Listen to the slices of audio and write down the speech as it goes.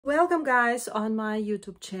Welcome guys on my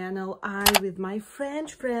YouTube channel. I with my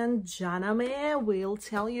French friend Janame will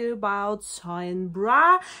tell you about sewing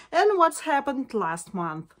bra and what's happened last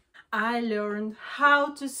month. I learned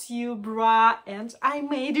how to sew bra and I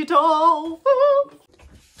made it all.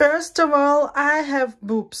 First of all, I have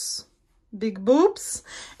boobs. Big boobs,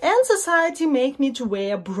 and society make me to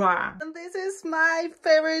wear bra. And this is my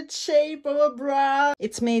favorite shape of a bra.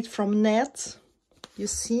 It's made from net, you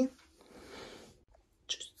see.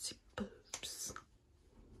 Juicy boobs.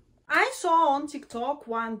 I saw on TikTok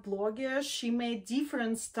one blogger, she made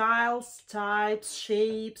different styles, types,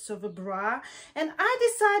 shapes of a bra, and I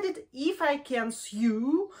decided if I can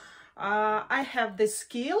sew, I have the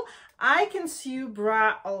skill, I can sew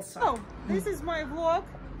bra also. So, this is my vlog.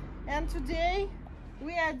 And today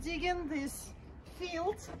we are digging this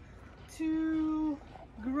field to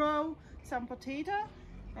grow some potato,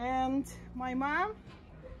 and my mom,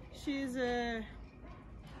 she's a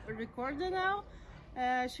recorder now.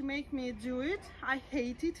 She make me do it. I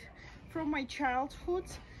hate it from my childhood,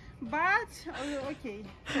 but okay.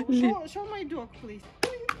 So show my dog, please.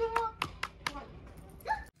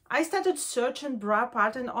 I started searching bra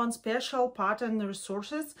pattern on special pattern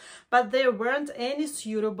resources, but there weren't any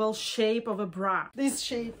suitable shape of a bra. This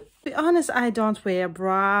shape. To be honest, I don't wear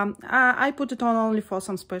bra. I put it on only for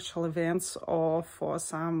some special events or for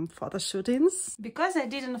some photo shootings. Because I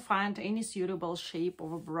didn't find any suitable shape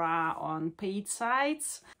of a bra on paid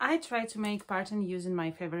sites, I tried to make pattern using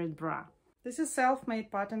my favorite bra. This is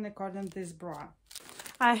self-made pattern according to this bra.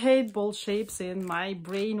 I hate ball shapes and my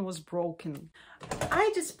brain was broken.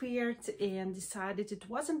 I despaired and decided it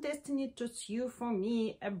wasn't destined to sew for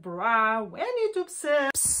me a bra when YouTube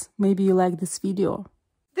says, maybe you like this video.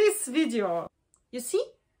 This video, you see?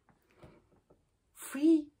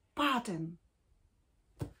 Free pattern.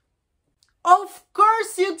 Of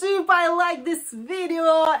course YouTube, I like this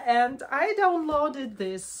video and I downloaded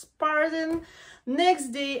this pattern. Next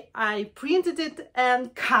day I printed it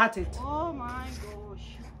and cut it. Oh my gosh.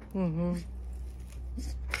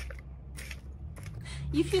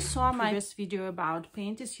 If you saw my previous video about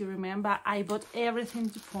panties, you remember I bought everything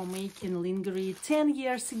for making lingerie 10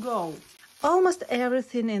 years ago. Almost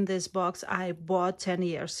everything in this box I bought 10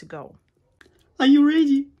 years ago. Are you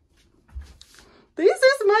ready? This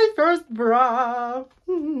is my first bra.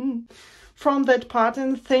 From that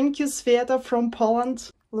pattern, thank you Sveta from Poland.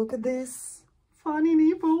 Look at this. Funny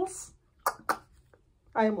nipples.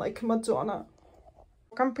 I'm like Madonna.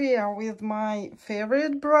 Compare with my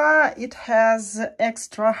favorite bra, it has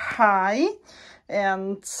extra high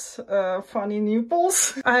and funny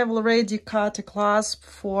nipples. I've already cut a clasp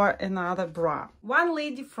for another bra. One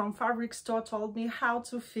lady from fabric store told me how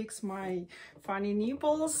to fix my funny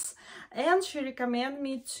nipples, and she recommended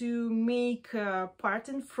me to make a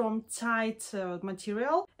pattern from tight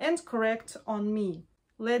material and correct on me.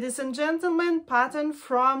 Ladies and gentlemen, pattern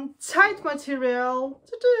from tight material.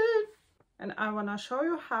 And I wanna show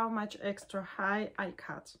you how much extra high I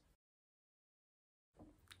cut.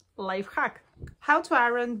 Life hack. How to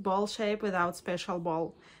iron ball shape without special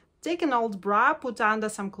ball. Take an old bra, put under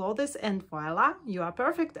some clothes, and voila, you are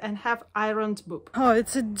perfect and have ironed boob. Oh,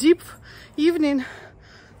 it's a deep evening,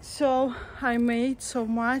 so I made so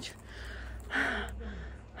much.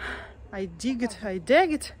 I dig it.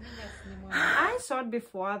 I thought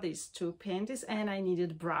before these two panties and I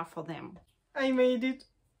needed bra for them. I made it.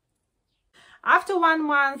 After 1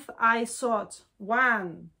 month, I thought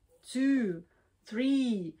 1, 2,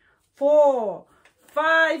 3, 4,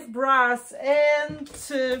 5 bras and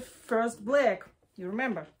first black. You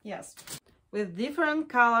remember? Yes. With different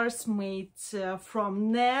colors made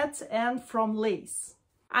from net and from lace.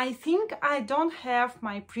 I think I don't have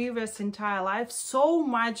my previous entire life so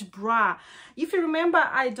much bra. If you remember,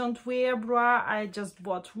 I don't wear bra. I just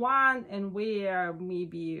bought one and wear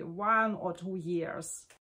maybe 1 or 2 years.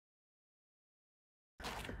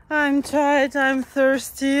 I'm tired, I'm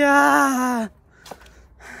thirsty. One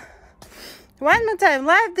more time,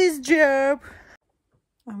 like this job.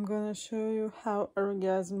 I'm gonna show you how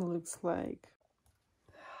orgasm looks like.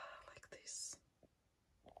 Like this.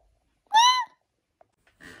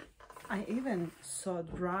 I even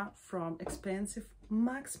sewed bra from expensive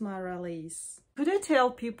Max Mara lace. Could I tell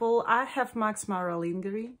people I have Max Mara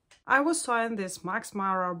lingerie? I was sewing this Max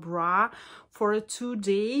Mara bra for 2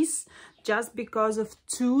 days just because of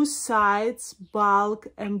 2 sides bulk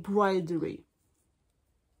embroidery.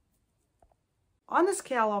 On a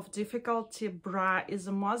scale of difficulty, bra is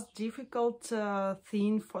the most difficult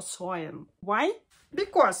thing for sewing. Why?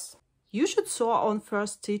 Because You should sew on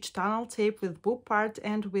first stitch tunnel tape with boob part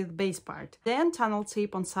and with base part, then tunnel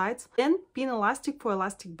tape on sides, then pin elastic for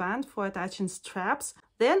elastic band for attaching straps,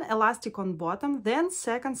 then elastic on bottom, then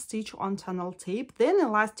second stitch on tunnel tape, then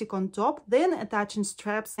elastic on top, then attaching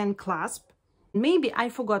straps and clasp. Maybe I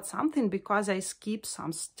forgot something because I skipped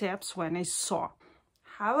some steps when I sew.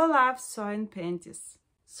 How I love sewing panties.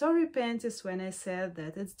 Sorry panties when I said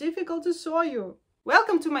that it's difficult to sew you.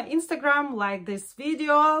 Welcome to my Instagram, like this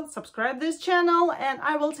video, subscribe this channel, and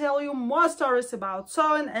I will tell you more stories about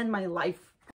sewing and my life.